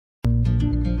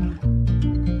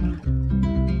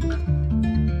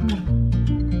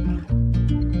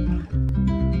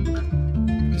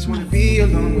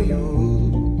alone with you.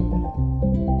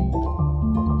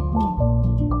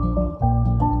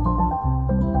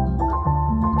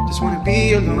 Just wanna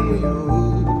be alone with you.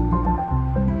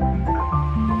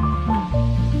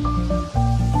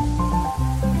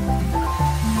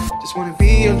 Just wanna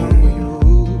be alone with you.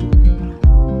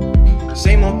 The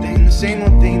same old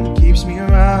thing that keeps me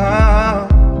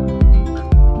around.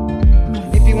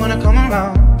 And if you wanna come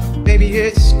around, baby,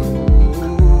 it's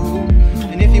cool.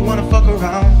 And if you wanna fuck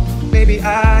around, baby,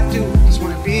 I do. Just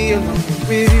wanna be alone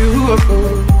with you. With you.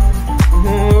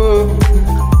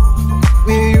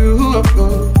 With you.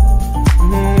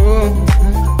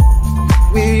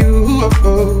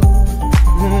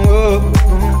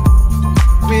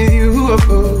 With you.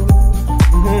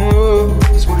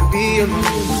 Just wanna be alone.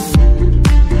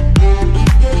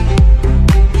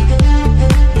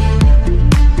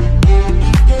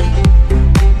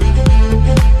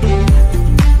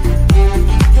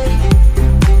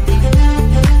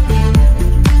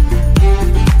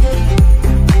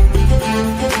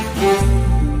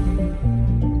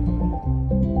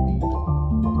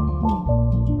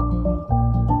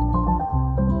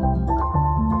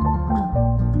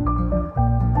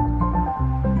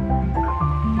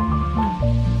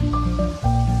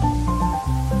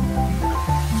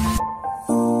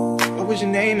 What was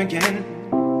your name again?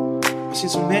 I've seen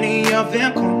so many of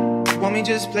them come. Want me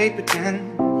just play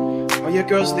pretend? All your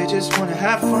girls, they just wanna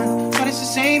have fun. But it's the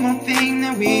same old thing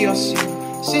that we all see.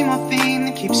 Same old thing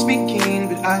that keeps me keen.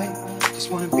 But I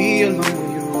just wanna be alone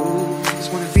with you.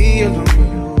 Just wanna be alone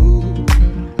with you.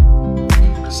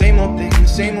 Same old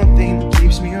thing that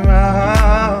keeps me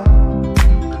around.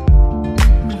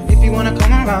 If you wanna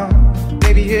come around,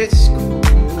 baby, it's cool.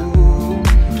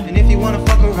 And if you wanna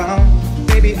fuck around,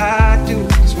 baby, I do.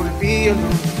 Just wanna be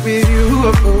alone with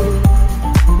you.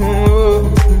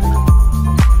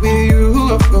 With you. With you.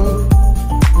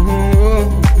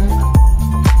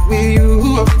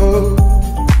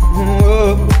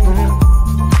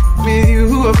 With you.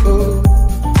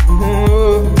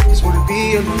 Just wanna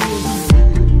be alone.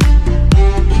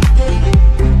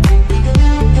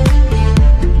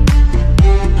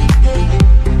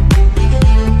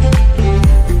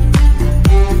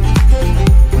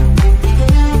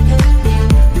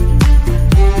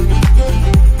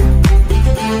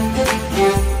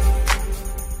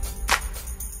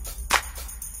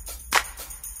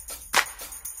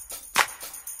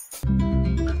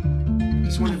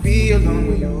 Just wanna be alone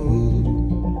with you.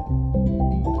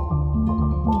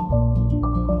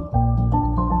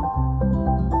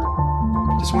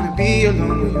 Just wanna be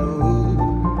alone with you.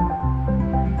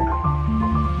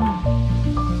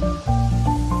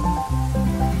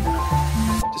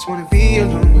 Just wanna be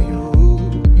alone with you.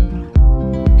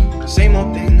 Same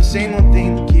old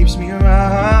thing that keeps me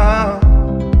around.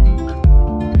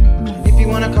 If you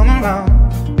wanna come around,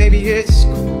 baby, it's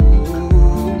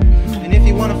cool. And if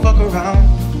you wanna fuck around,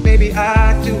 baby,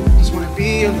 I do. Just wanna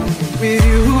be alone with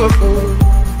you.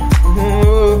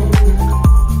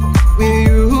 With you. With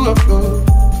you.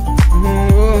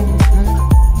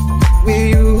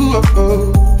 With you.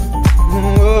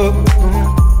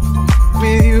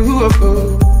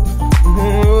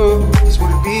 Just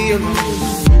wanna be alone.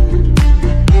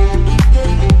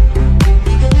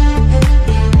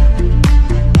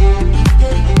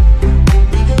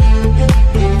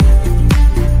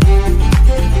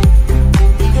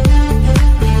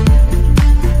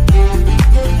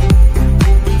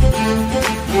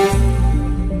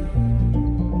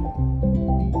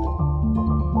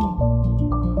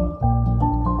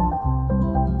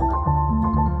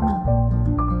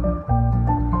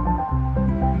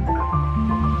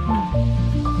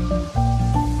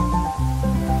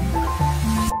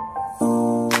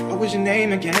 What was your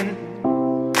name again?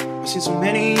 I've seen so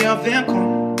many of them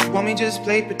come. Want me just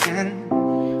play pretend?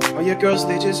 All your girls,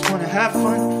 they just wanna have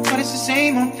fun. But it's the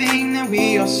same old thing that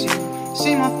we all see.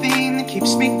 Same old thing that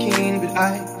keeps me keen. But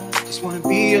I just wanna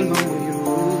be alone with you.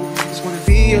 Just wanna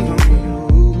be alone with you.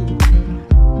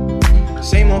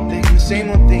 Same old thing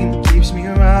that keeps me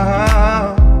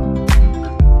around.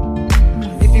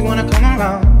 If you wanna come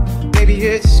around, baby,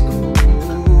 it's cool.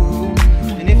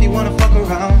 And if you wanna fuck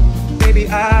around, baby,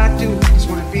 I do. Just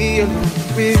wanna be alone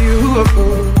with you.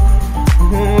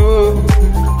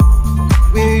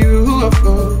 With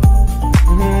you.